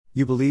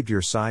You believed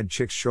your side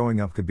chicks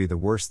showing up could be the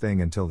worst thing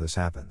until this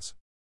happens.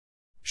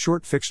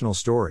 Short fictional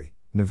story,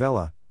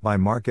 novella, by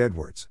Mark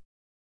Edwards.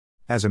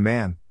 As a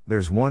man,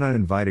 there's one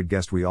uninvited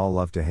guest we all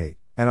love to hate,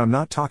 and I'm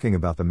not talking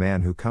about the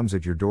man who comes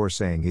at your door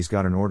saying he's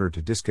got an order to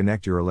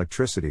disconnect your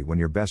electricity when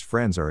your best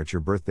friends are at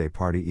your birthday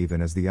party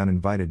even as the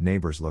uninvited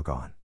neighbors look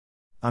on.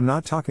 I'm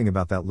not talking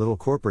about that little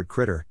corporate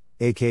critter,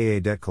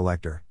 aka debt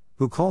collector,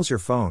 who calls your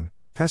phone,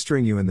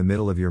 pestering you in the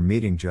middle of your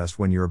meeting just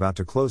when you're about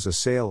to close a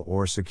sale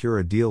or secure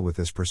a deal with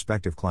this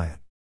prospective client.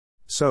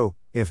 So,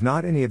 if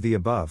not any of the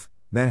above,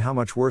 then how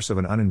much worse of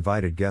an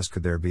uninvited guest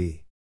could there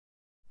be?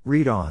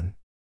 Read on.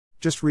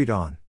 Just read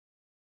on.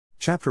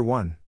 Chapter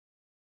 1.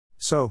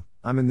 So,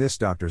 I'm in this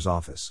doctor's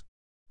office.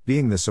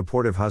 Being the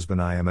supportive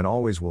husband I am and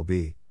always will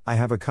be, I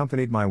have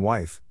accompanied my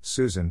wife,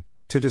 Susan,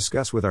 to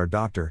discuss with our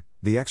doctor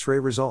the X-ray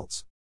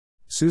results.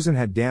 Susan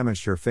had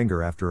damaged her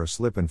finger after a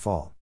slip and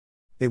fall.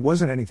 It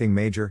wasn't anything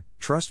major,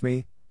 trust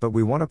me, but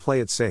we want to play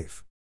it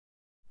safe.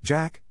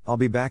 Jack, I'll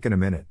be back in a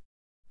minute.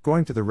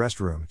 Going to the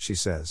restroom, she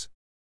says.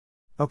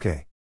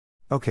 Okay,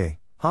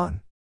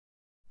 hon.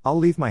 I'll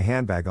leave my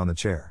handbag on the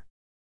chair.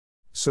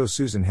 So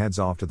Susan heads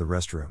off to the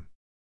restroom.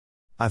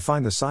 I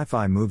find the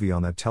sci-fi movie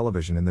on that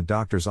television in the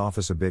doctor's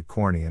office a bit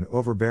corny and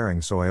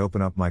overbearing, so I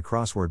open up my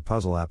crossword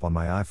puzzle app on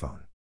my iPhone.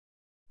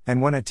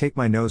 And when I take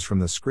my nose from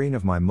the screen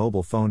of my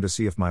mobile phone to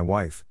see if my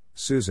wife,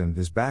 Susan,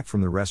 is back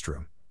from the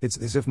restroom, it's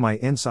as if my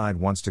inside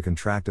wants to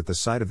contract at the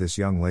sight of this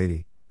young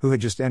lady, who had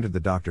just entered the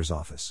doctor's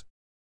office.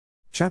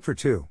 Chapter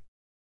 2.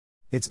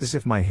 It's as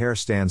if my hair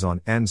stands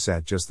on end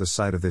at just the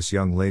sight of this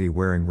young lady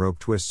wearing rope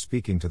twists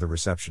speaking to the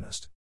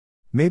receptionist.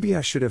 Maybe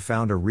I should have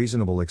found a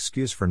reasonable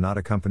excuse for not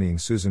accompanying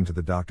Susan to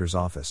the doctor's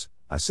office,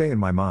 I say in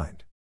my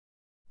mind.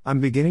 I'm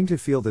beginning to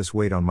feel this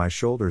weight on my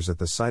shoulders at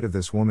the sight of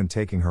this woman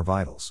taking her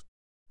vitals.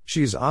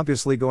 She's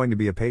obviously going to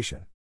be a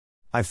patient.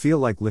 I feel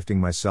like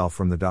lifting myself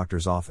from the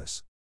doctor's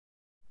office.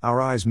 Our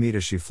eyes meet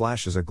as she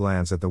flashes a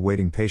glance at the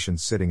waiting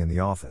patients sitting in the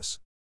office.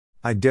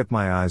 I dip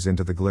my eyes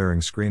into the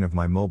glaring screen of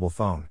my mobile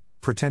phone,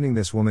 pretending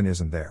this woman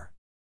isn't there.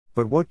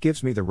 But what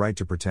gives me the right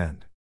to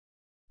pretend?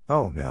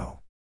 Oh no.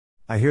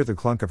 I hear the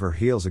clunk of her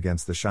heels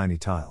against the shiny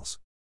tiles.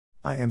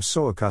 I am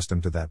so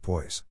accustomed to that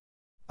poise.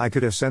 I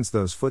could have sensed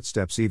those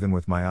footsteps even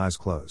with my eyes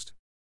closed.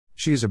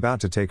 She is about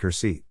to take her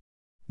seat.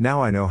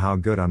 Now I know how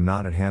good I'm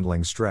not at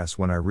handling stress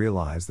when I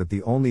realize that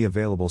the only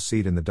available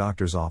seat in the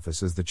doctor's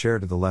office is the chair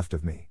to the left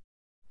of me.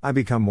 I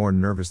become more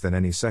nervous than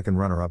any second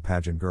runner-up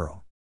pageant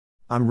girl.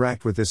 I'm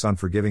racked with this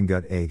unforgiving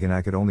gut ache, and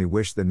I could only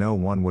wish that no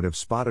one would have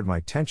spotted my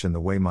tension the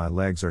way my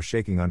legs are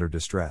shaking under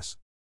distress.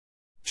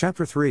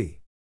 Chapter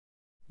 3.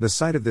 The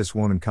sight of this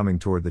woman coming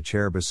toward the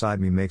chair beside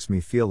me makes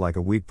me feel like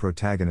a weak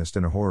protagonist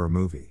in a horror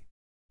movie.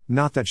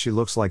 Not that she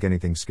looks like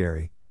anything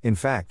scary, in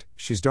fact,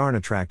 she's darn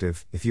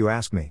attractive, if you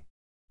ask me.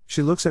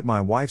 She looks at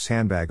my wife's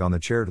handbag on the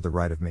chair to the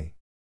right of me.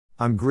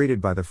 I'm greeted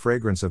by the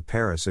fragrance of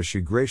Paris as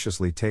she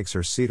graciously takes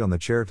her seat on the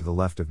chair to the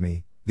left of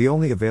me, the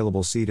only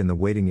available seat in the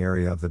waiting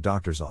area of the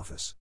doctor's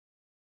office.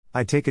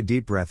 I take a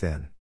deep breath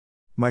in.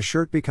 My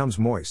shirt becomes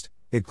moist,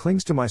 it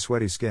clings to my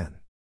sweaty skin.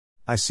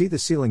 I see the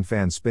ceiling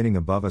fan spinning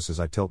above us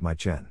as I tilt my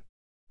chin.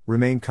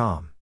 Remain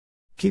calm.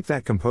 Keep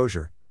that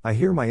composure, I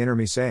hear my inner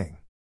me saying.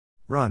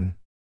 Run.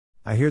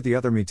 I hear the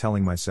other me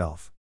telling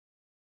myself.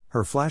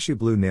 Her flashy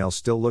blue nails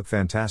still look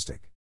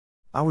fantastic.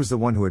 I was the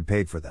one who had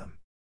paid for them.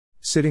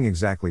 Sitting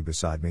exactly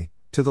beside me,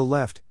 to the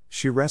left,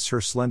 she rests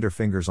her slender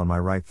fingers on my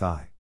right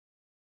thigh.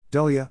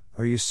 Delia,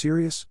 are you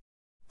serious?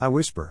 I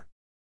whisper.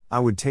 I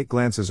would take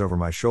glances over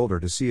my shoulder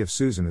to see if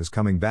Susan is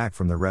coming back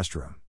from the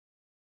restroom.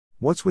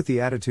 What's with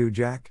the attitude,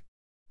 Jack?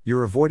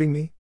 You're avoiding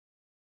me?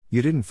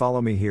 You didn't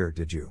follow me here,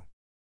 did you?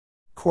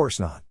 Course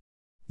not.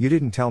 You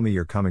didn't tell me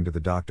you're coming to the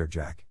doctor,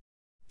 Jack.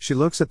 She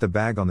looks at the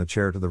bag on the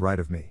chair to the right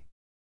of me.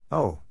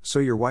 Oh, so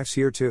your wife's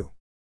here too.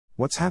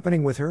 What's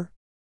happening with her?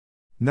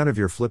 None of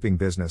your flipping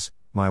business,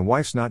 my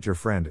wife's not your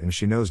friend and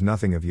she knows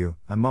nothing of you,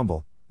 I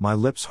mumble, my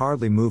lips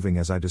hardly moving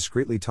as I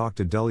discreetly talk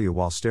to Delia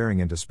while staring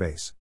into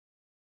space.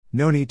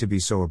 No need to be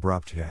so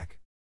abrupt, Jack.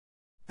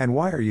 And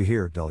why are you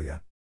here,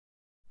 Delia?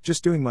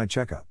 Just doing my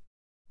checkup.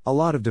 A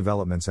lot of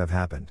developments have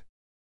happened.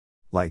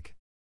 Like?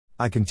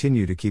 I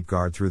continue to keep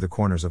guard through the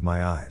corners of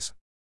my eyes.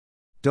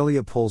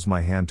 Delia pulls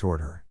my hand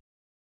toward her.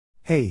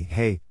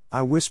 Hey,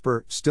 I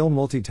whisper, still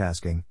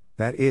multitasking.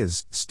 That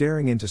is,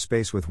 staring into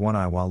space with one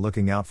eye while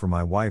looking out for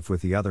my wife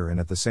with the other and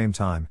at the same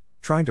time,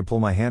 trying to pull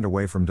my hand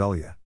away from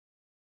Delia.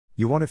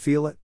 You want to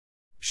feel it?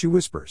 She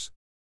whispers.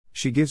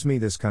 She gives me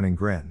this cunning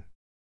grin.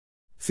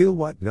 Feel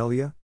what,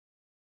 Delia?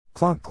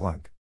 Clunk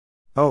clunk.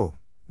 Oh.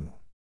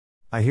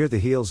 I hear the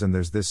heels and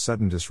there's this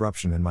sudden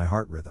disruption in my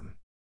heart rhythm.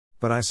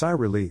 But I sigh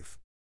relief.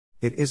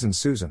 It isn't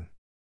Susan.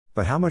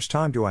 But how much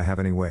time do I have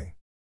anyway?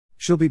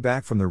 She'll be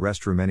back from the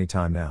restroom any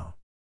time now.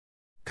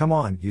 Come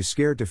on, you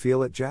scared to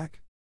feel it,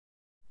 Jack?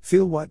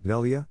 Feel what,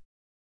 Delia?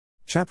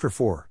 Chapter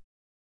 4.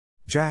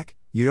 Jack,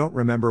 you don't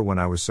remember when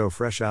I was so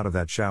fresh out of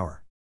that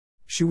shower.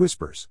 She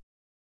whispers.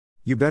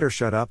 You better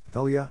shut up,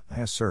 Delia, I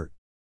assert.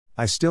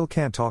 I still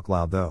can't talk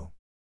loud though.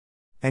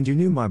 And you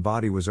knew my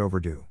body was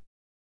overdue.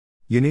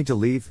 You need to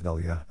leave,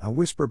 Delia, I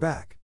whisper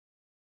back.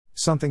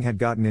 Something had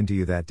gotten into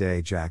you that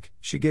day, Jack,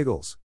 she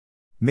giggles.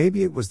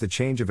 Maybe it was the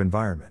change of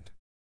environment.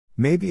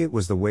 Maybe it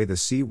was the way the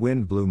sea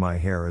wind blew my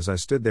hair as I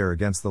stood there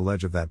against the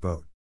ledge of that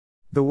boat.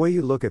 The way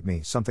you look at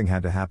me, something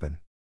had to happen.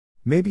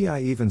 Maybe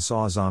I even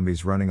saw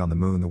zombies running on the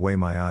moon the way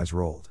my eyes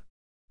rolled.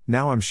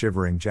 Now I'm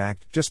shivering,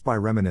 Jack, just by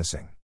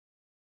reminiscing.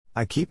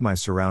 I keep my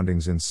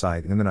surroundings in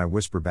sight and then I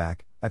whisper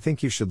back, I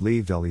think you should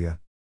leave, Delia.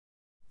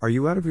 Are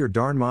you out of your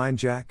darn mind,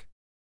 Jack?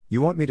 You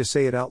want me to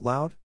say it out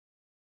loud?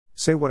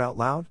 Say what out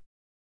loud?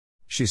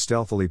 She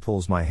stealthily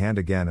pulls my hand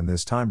again and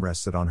this time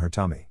rests it on her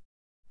tummy.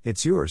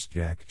 It's yours,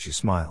 Jack, she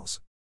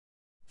smiles.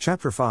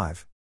 Chapter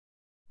 5.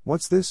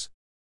 What's this?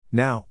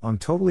 Now, I'm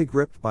totally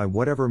gripped by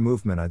whatever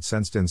movement I'd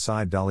sensed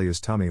inside Dahlia's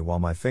tummy while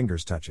my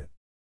fingers touch it.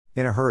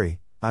 In a hurry,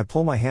 I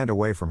pull my hand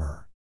away from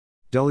her.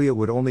 Dahlia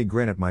would only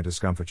grin at my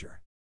discomfiture.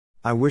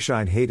 I wish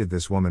I'd hated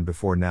this woman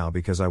before now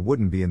because I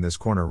wouldn't be in this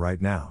corner right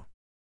now.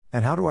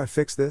 And how do I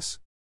fix this?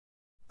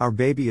 Our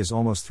baby is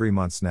almost 3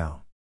 months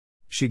now.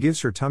 She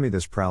gives her tummy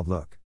this proud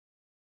look.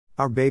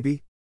 Our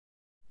baby?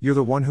 You're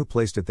the one who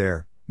placed it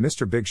there,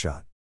 Mr.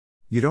 Bigshot.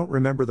 You don't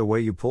remember the way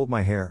you pulled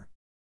my hair?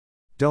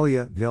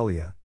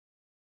 Delia.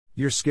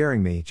 You're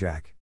scaring me,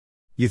 Jack.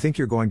 You think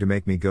you're going to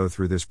make me go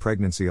through this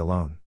pregnancy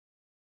alone?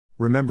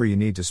 Remember, you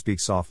need to speak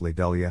softly,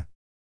 Delia.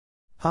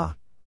 Ha!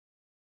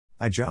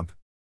 I jump.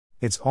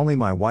 It's only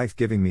my wife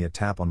giving me a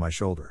tap on my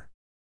shoulder.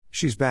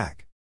 She's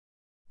back.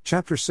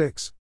 Chapter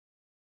 6.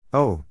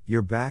 Oh,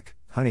 you're back,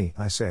 honey,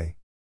 I say.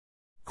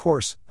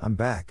 Course, I'm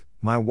back,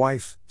 my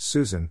wife,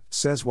 Susan,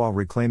 says while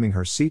reclaiming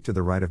her seat to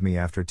the right of me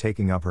after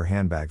taking up her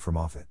handbag from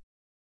off it.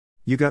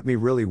 You got me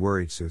really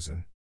worried,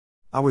 Susan.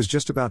 I was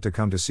just about to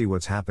come to see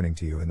what's happening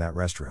to you in that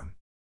restroom.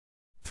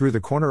 Through the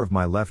corner of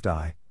my left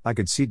eye, I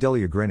could see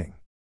Delia grinning.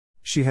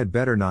 She had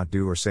better not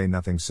do or say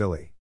nothing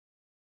silly.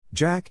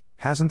 Jack,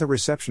 hasn't the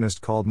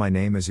receptionist called my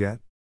name as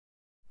yet?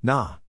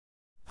 Nah.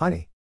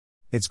 Honey.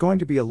 It's going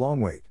to be a long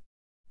wait.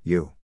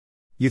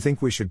 You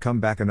think we should come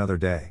back another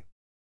day?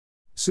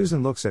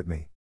 Susan looks at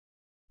me.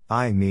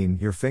 I mean,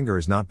 your finger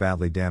is not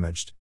badly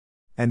damaged.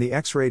 And the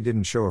x-ray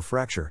didn't show a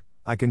fracture,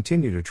 I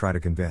continue to try to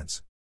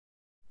convince.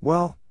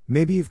 Well,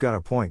 maybe you've got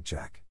a point,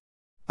 Jack.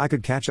 I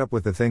could catch up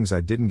with the things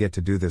I didn't get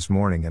to do this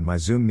morning and my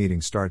Zoom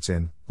meeting starts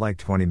in, like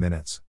 20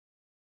 minutes.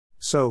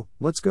 So,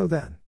 let's go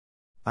then.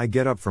 I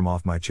get up from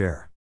off my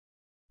chair.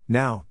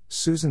 Now,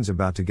 Susan's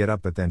about to get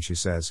up but then she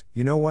says,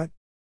 you know what?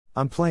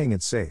 I'm playing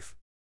it safe.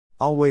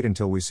 I'll wait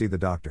until we see the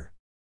doctor.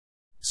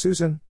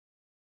 Susan?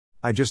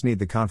 I just need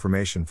the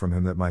confirmation from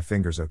him that my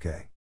finger's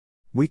okay.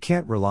 We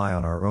can't rely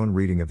on our own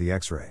reading of the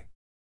x-ray.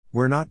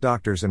 We're not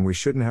doctors and we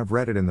shouldn't have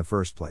read it in the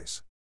first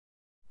place.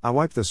 I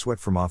wipe the sweat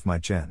from off my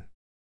chin.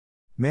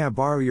 May I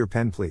borrow your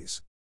pen,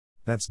 please?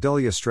 That's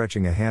Delia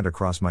stretching a hand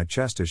across my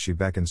chest as she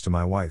beckons to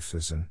my wife,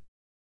 Susan.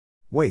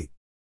 Wait.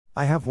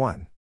 I have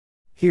one.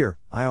 Here,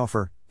 I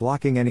offer,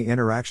 blocking any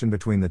interaction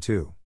between the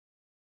two.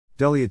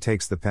 Delia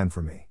takes the pen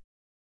from me.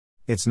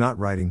 It's not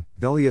writing,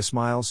 Delia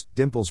smiles,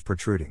 dimples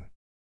protruding.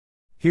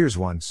 Here's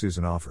one,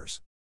 Susan offers.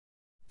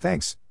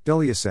 Thanks,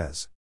 Delia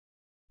says.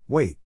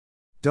 Wait.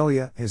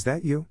 Delia, is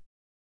that you?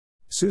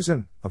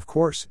 Susan, of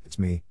course, it's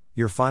me,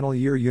 your final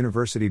year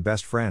university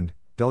best friend,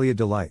 Delia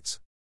delights.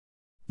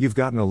 You've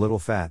gotten a little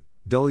fat,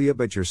 Delia,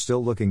 but you're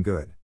still looking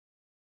good.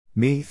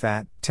 Me,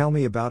 fat, tell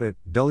me about it,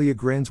 Delia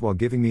grins while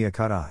giving me a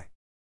cut eye.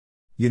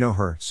 You know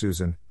her,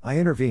 Susan, I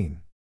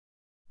intervene.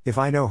 If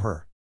I know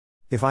her.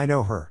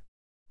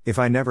 If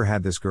I never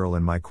had this girl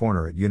in my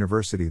corner at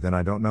university, then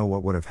I don't know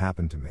what would have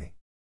happened to me.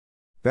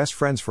 Best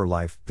friends for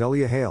life,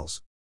 Delia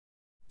hails.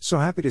 So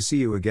happy to see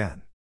you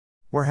again.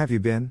 Where have you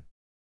been?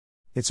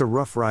 It's a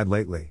rough ride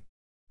lately.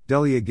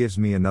 Delia gives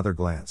me another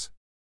glance.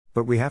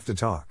 But we have to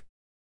talk.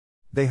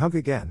 They hug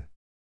again.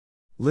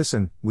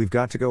 Listen, we've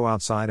got to go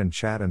outside and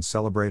chat and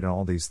celebrate and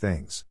all these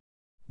things.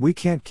 We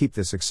can't keep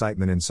this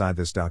excitement inside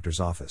this doctor's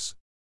office.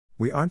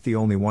 We aren't the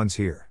only ones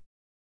here.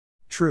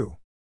 True.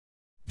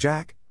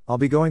 Jack, I'll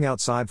be going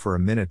outside for a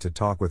minute to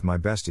talk with my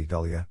bestie,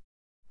 Delia.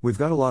 We've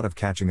got a lot of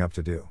catching up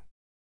to do.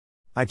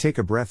 I take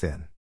a breath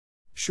in.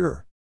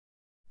 Sure.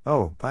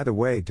 Oh, by the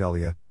way,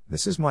 Delia,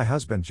 this is my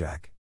husband,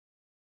 Jack.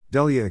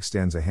 Delia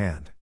extends a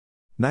hand.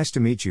 Nice to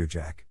meet you,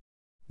 Jack.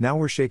 Now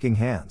we're shaking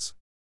hands.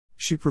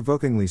 She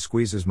provokingly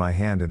squeezes my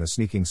hand in a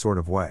sneaking sort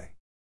of way.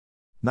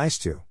 Nice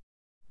to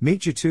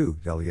meet you too,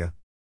 Delia.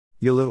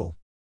 You little.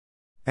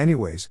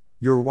 Anyways,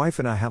 your wife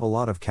and I have a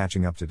lot of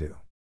catching up to do.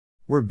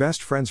 We're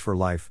best friends for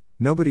life,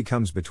 nobody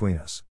comes between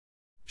us.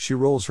 She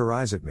rolls her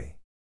eyes at me.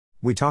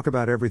 We talk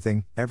about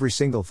everything, every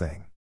single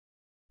thing.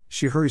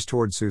 She hurries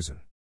toward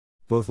Susan.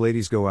 Both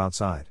ladies go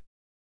outside.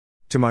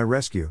 To my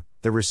rescue,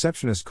 the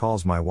receptionist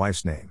calls my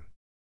wife's name.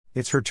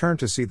 It's her turn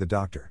to see the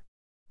doctor.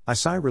 I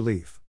sigh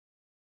relief.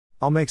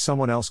 I'll make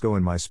someone else go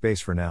in my space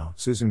for now,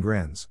 Susan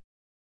grins.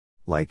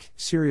 Like,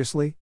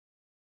 seriously?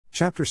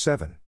 Chapter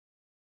 7.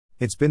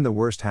 It's been the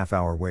worst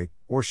half-hour wait,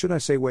 or should I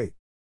say wait?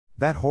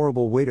 That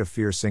horrible weight of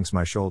fear sinks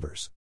my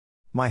shoulders.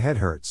 My head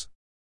hurts.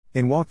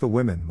 In walk the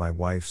women, my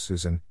wife,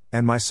 Susan,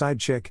 and my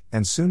side chick,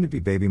 and soon-to-be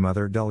baby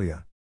mother,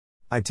 Delia.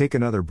 I take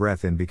another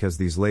breath in because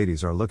these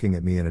ladies are looking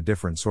at me in a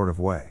different sort of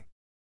way.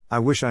 I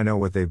wish I know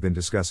what they've been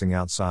discussing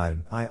outside,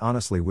 I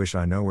honestly wish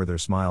I know where their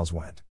smiles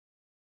went.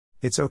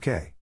 It's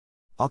okay.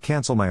 I'll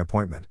cancel my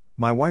appointment,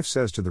 my wife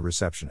says to the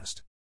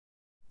receptionist.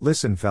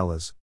 Listen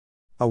fellas.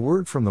 A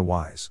word from the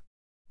wise.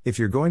 If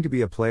you're going to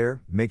be a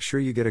player, make sure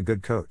you get a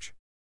good coach.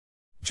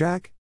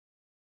 Jack?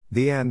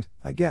 The end,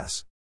 I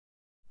guess.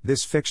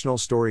 This fictional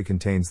story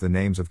contains the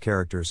names of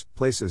characters,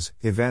 places,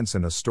 events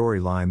and a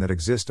storyline that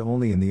exist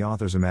only in the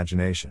author's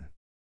imagination.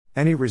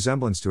 Any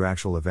resemblance to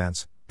actual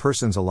events,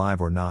 persons alive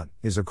or not,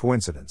 is a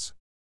coincidence.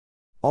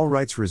 All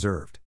rights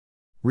reserved.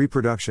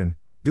 Reproduction,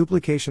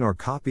 duplication or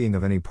copying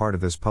of any part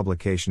of this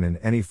publication in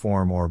any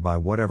form or by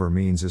whatever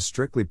means is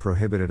strictly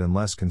prohibited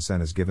unless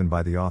consent is given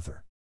by the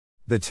author.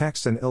 The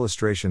text and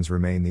illustrations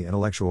remain the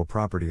intellectual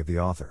property of the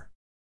author.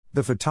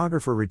 The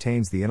photographer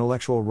retains the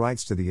intellectual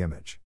rights to the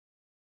image.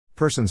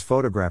 Persons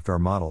photographed are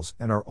models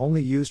and are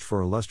only used for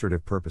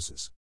illustrative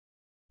purposes.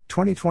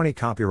 2020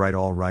 copyright,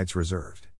 all rights reserved.